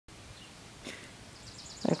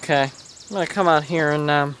Okay, I'm going to come out here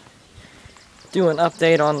and do an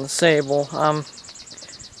update on the Sable.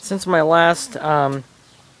 Since my last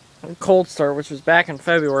cold start, which was back in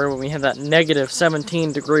February when we had that negative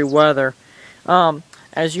 17 degree weather,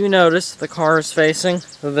 as you notice, the car is facing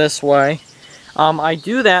this way. I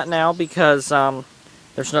do that now because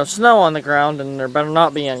there's no snow on the ground, and there better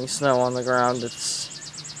not be any snow on the ground.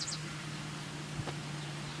 It's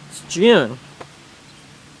June,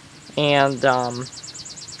 and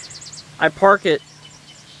I park it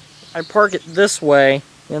this way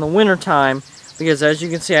in the wintertime because, as you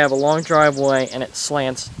can see, I have a long driveway and it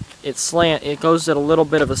slants. It goes at a little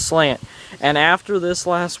bit of a slant. And after this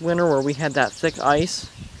last winter where we had that thick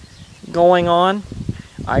ice going on,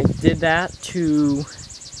 I did that to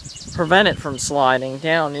prevent it from sliding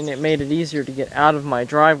down, and it made it easier to get out of my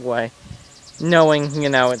driveway, knowing, you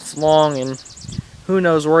know, it's long and who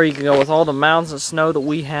knows where you can go with all the mounds of snow that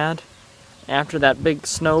we had after that big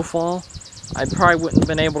snowfall. I probably wouldn't have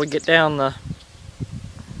been able to get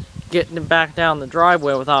back down the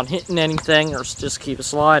driveway without hitting anything or just keep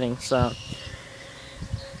sliding. So,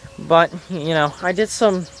 but you know, I did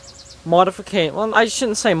some modification. Well, I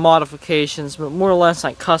shouldn't say modifications, but more or less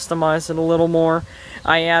I customized it a little more.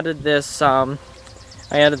 I added this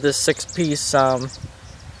 6-piece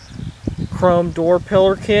chrome door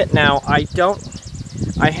pillar kit. Now I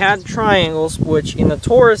had triangles, which in the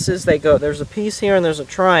Tauruses there's a piece here and there's a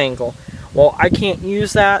triangle. Well, I can't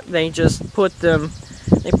use that. They just put the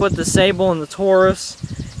Sable and the Taurus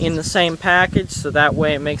in the same package, so that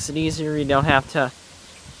way it makes it easier. You don't have to,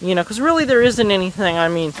 you know, because really there isn't anything. I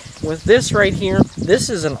mean, with this right here, this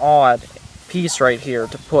is an odd piece right here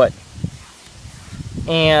to put.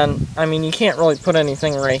 And, I mean, you can't really put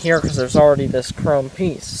anything right here because there's already this chrome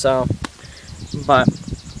piece. So, but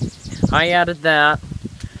I added that.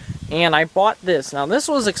 And I bought this. Now, this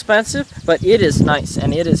was expensive, but it is nice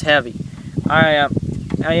and it is heavy. I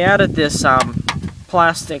added this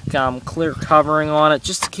plastic clear covering on it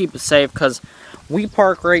just to keep it safe, because we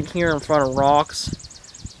park right here in front of rocks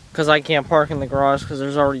because I can't park in the garage because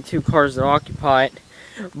there's already 2 cars that occupy it.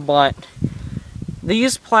 But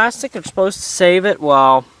these plastic are supposed to save it.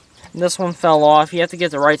 Well, this one fell off. You have to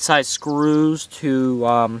get the right size screws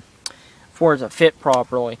to for it to fit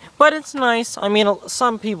properly. But it's nice. I mean,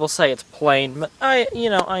 some people say it's plain, but I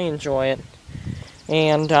enjoy it.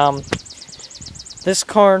 And this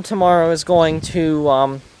car tomorrow is going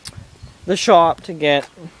to the shop to get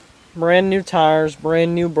brand new tires,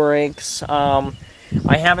 brand new brakes. I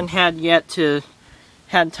haven't had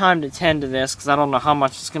time to tend to this because I don't know how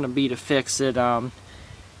much it's going to be to fix it.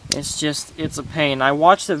 It's a pain. I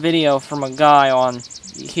watched a video from a guy on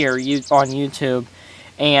YouTube,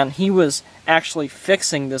 and he was actually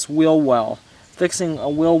fixing this wheel well, fixing a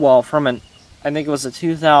wheel well from I think it was a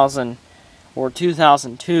 2000 or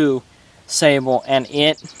 2002 Sable, and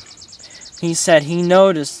he said he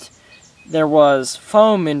noticed there was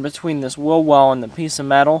foam in between this wheel well and the piece of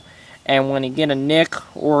metal, and when you get a nick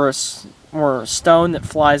or a stone that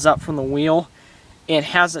flies up from the wheel, it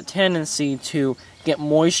has a tendency to get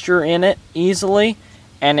moisture in it easily,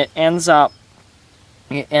 and it ends up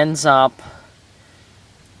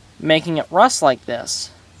making it rust like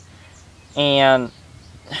this. And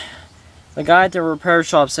the guy at the repair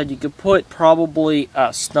shop said you could put probably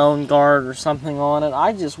a stone guard or something on it.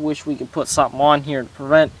 I just wish we could put something on here to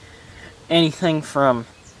prevent anything from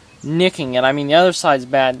nicking it. I mean, the other side's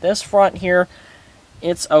bad. This front here,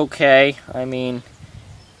 it's okay. I mean,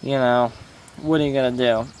 you know, what are you going to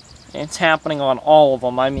do? It's happening on all of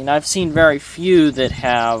them. I mean, I've seen very few that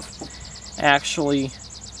have actually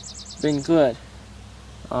been good.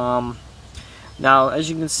 Now, as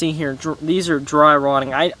you can see here, these are dry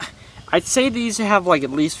rotting. I'd say these have like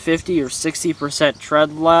at least 50 or 60%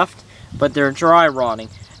 tread left, but they're dry rotting.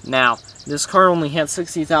 Now, this car only had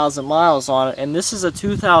 60,000 miles on it, and this is a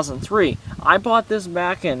 2003. I bought this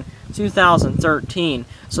back in 2013,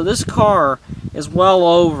 so this car is well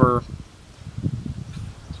over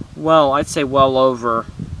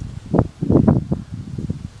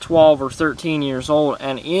 12 or 13 years old,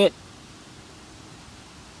 and it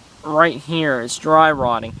right here is dry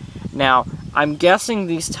rotting. Now, I'm guessing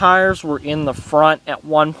these tires were in the front at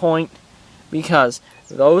one point, because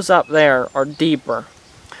those up there are deeper.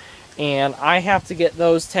 And I have to get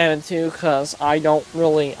those tended to because I'm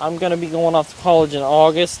going to be going off to college in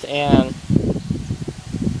August, and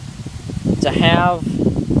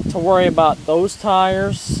to worry about those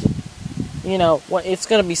tires, you know, it's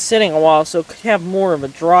going to be sitting a while, so it could have more of a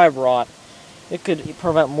dry rot. It could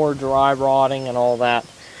prevent more dry rotting and all that.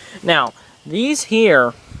 Now, these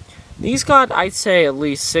got, I'd say, at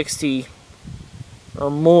least 60 or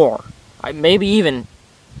more. Maybe even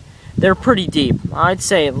they're pretty deep. I'd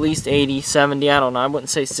say at least 80, 70, I don't know. I wouldn't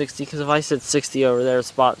say 60, because if I said 60 over there,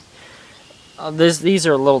 it's about... these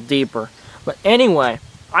are a little deeper. But anyway,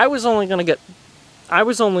 I was only going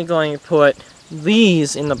to put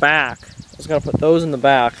these in the back. I was going to put those in the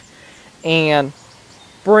back and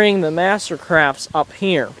bring the Mastercrafts up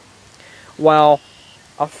here. Well,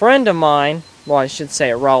 a friend of mine, well, I should say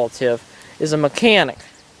a relative, is a mechanic.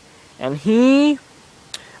 And he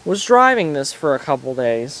was driving this for a couple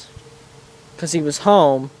days because he was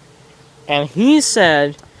home. And he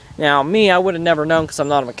said, now me, I would have never known because I'm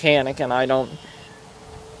not a mechanic and I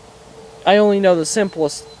only know the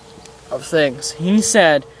simplest of things. He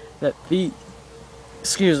said that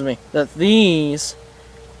that these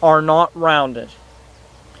are not rounded.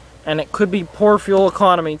 And it could be poor fuel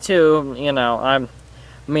economy too. You know,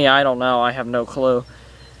 I don't know. I have no clue.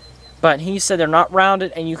 But he said they're not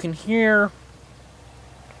rounded, and you can hear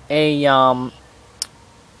a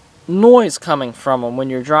noise coming from them when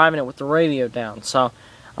you're driving it with the radio down. So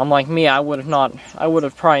I'm like me. I would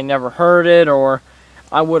have probably never heard it, or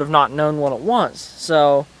I would have not known what it was.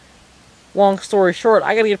 So long story short,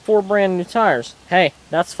 I gotta get 4 brand new tires. Hey,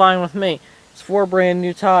 that's fine with me. It's 4 brand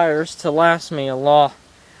new tires to last me a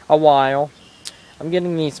while. I'm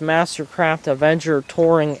getting these Mastercraft Avenger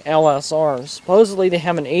Touring LSRs. Supposedly they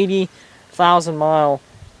have an 80,000 mile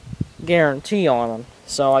guarantee on them.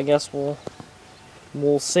 So I guess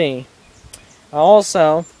we'll see.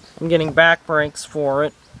 Also, I'm getting back brakes for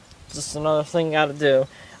it. Just another thing I gotta do.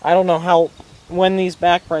 I don't know when these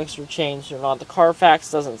back brakes are changed or not. The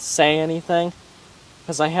Carfax doesn't say anything,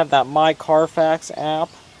 because I have that My Carfax app,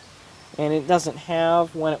 and it doesn't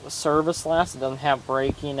have when it was serviced last. It doesn't have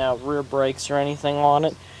braking, rear brakes or anything on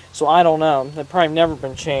it. So I don't know. They've probably never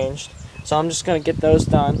been changed. So I'm just going to get those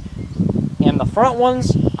done. And the front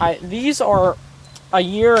ones, these are a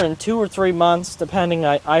year and 2 or 3 months, depending.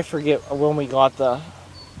 I forget when we got the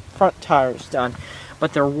front tires done.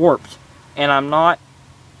 But they're warped. And I'm not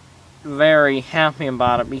very happy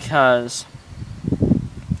about it because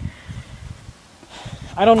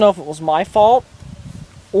I don't know if it was my fault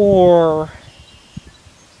or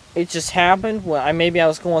it just happened. Maybe I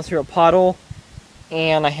was going through a puddle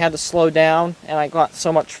and I had to slow down and I got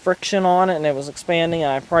so much friction on it and it was expanding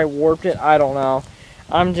and I probably warped it. I don't know.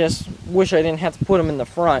 I'm just wish I didn't have to put them in the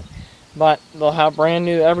front. But they'll have brand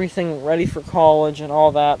new everything ready for college and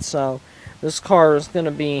all that. So this car is going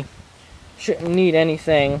to be, shouldn't need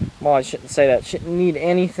anything. Well, I shouldn't say that. Shouldn't need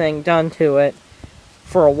anything done to it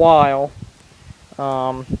for a while.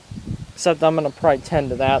 Except I'm going to probably tend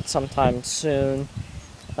to that sometime soon.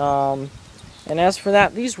 And as for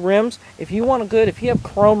that, these rims, if you have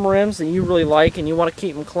chrome rims that you really like and you want to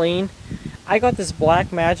keep them clean, I got this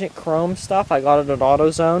Black Magic chrome stuff. I got it at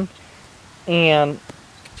AutoZone. And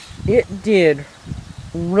it did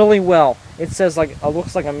really well. It says it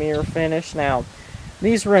looks like a mirror finish. Now,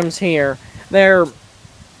 these rims here, they're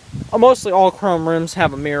mostly all chrome rims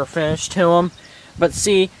have a mirror finish to them. But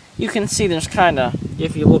see, you can see there's kind of,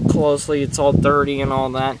 if you look closely, it's all dirty and all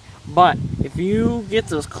that. But if you get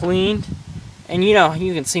this cleaned, and you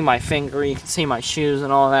can see my finger, you can see my shoes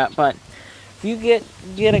and all that, but if you get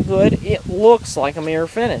it good, it looks like a mirror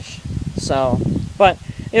finish. So, but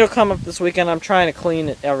it'll come up this weekend. I'm trying to clean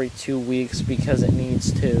it every 2 weeks because it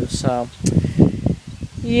needs to. So,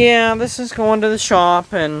 yeah, this is going to the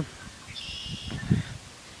shop, and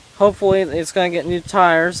hopefully it's going to get new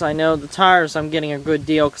tires. I know the tires I'm getting a good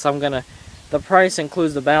deal because the price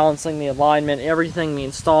includes the balancing, the alignment, everything, the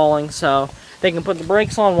installing, so they can put the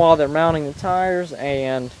brakes on while they're mounting the tires,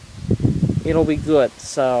 and it'll be good.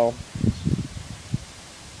 So,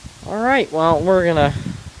 alright, well,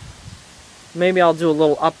 maybe I'll do a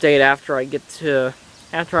little update after I get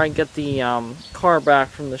the car back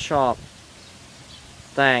from the shop.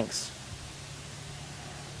 Thanks.